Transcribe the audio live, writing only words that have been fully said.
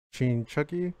watching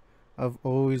Chucky. I've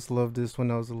always loved this when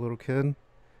I was a little kid.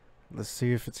 Let's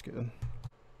see if it's good.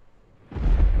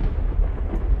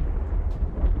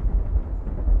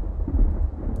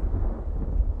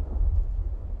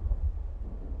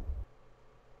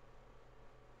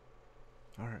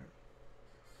 Alright.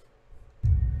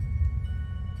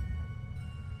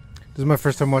 This is my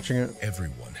first time watching it.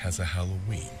 Everyone has a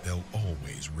Halloween they'll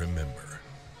always remember.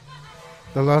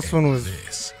 The last one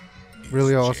was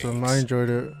really awesome. I enjoyed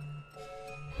it.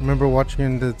 I remember watching it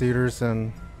in the theaters,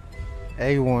 and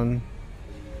A1.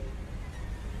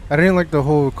 I didn't like the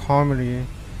whole comedy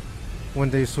when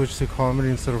they switched to comedy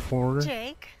instead of horror.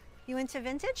 Jake, you into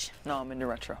vintage? No, I'm into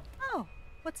retro. Oh,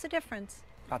 what's the difference?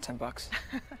 About $10.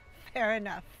 Fair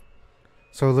enough.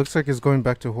 So it looks like it's going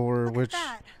back to horror, Look which at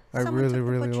that. I Someone really, took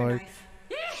the really butcher like. knife.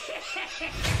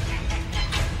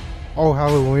 Oh,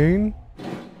 Halloween?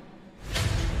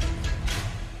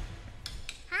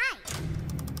 Hi,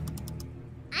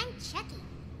 I'm Chucky.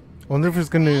 I wonder if it's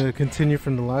going to continue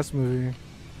from the last movie.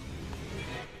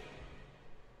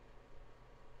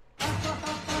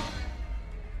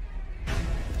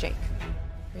 Jake,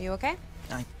 are you okay?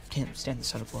 I can't stand the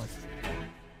sight of blood.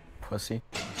 Pussy.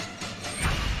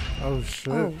 Oh,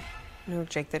 shit. Oh, no,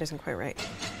 Jake, that isn't quite right.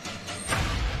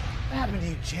 What happened to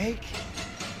you, Jake?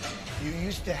 You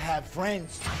used to have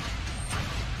friends.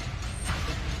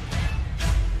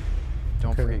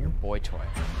 Don't Okay. forget your boy toy.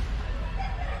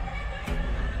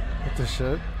 What the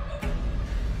shit?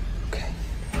 Okay.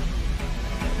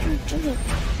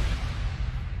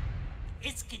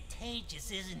 It's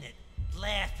contagious, isn't it?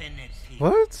 Laughing at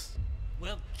people. What?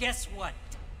 Well, guess what,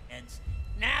 Eds?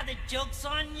 Now the joke's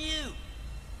on you.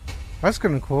 That's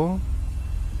kind of cool.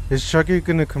 Is Chucky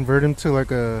going to convert him to like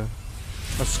a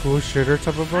school shitter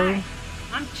type of boy? Hi,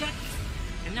 I'm Chucky,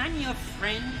 and I'm your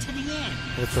friend to the end.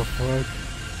 What the fuck?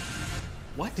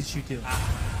 What did you do?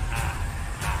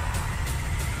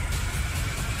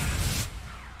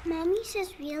 Mommy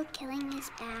says real killing is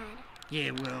bad.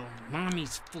 Yeah, well,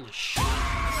 Mommy's full of shit.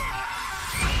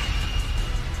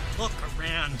 Look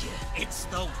around you. It's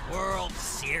the World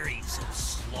Series of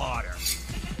Slaughter.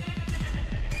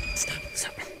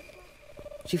 Stop.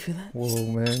 Did you feel that? Whoa,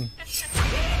 man.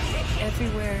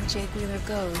 Everywhere Jake Wheeler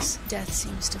goes, death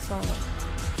seems to follow.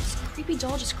 This creepy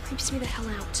doll just creeps me the hell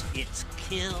out. It's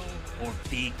kill or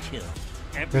be killed.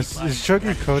 Is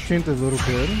Chucky coaching the little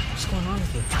kid? What's going on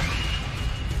with you?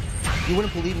 You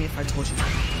wouldn't believe me if I told you.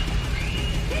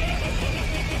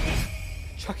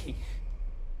 Chucky.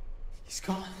 He's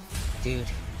gone. Dude,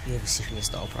 you have a serious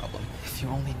doll problem. If you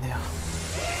only knew.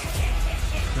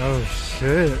 Oh,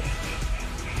 shit.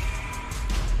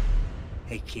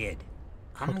 Hey, kid.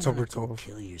 I'm October gonna go 12th.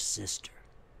 kill your sister.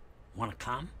 Wanna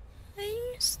come?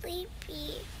 I'm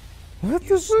sleepy. What You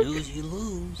the fuck? snooze, you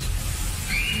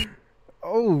lose.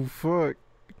 Oh, fuck.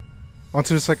 On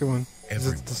to the second one. Is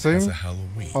Everyone it the same? has a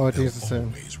Halloween Oh, I think it's the they'll same.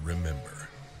 always remember.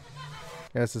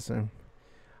 Yeah, it's the same.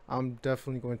 I'm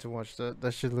definitely going to watch that.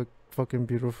 That should look fucking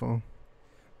beautiful.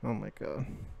 Oh my god.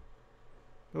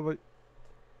 Bye-bye.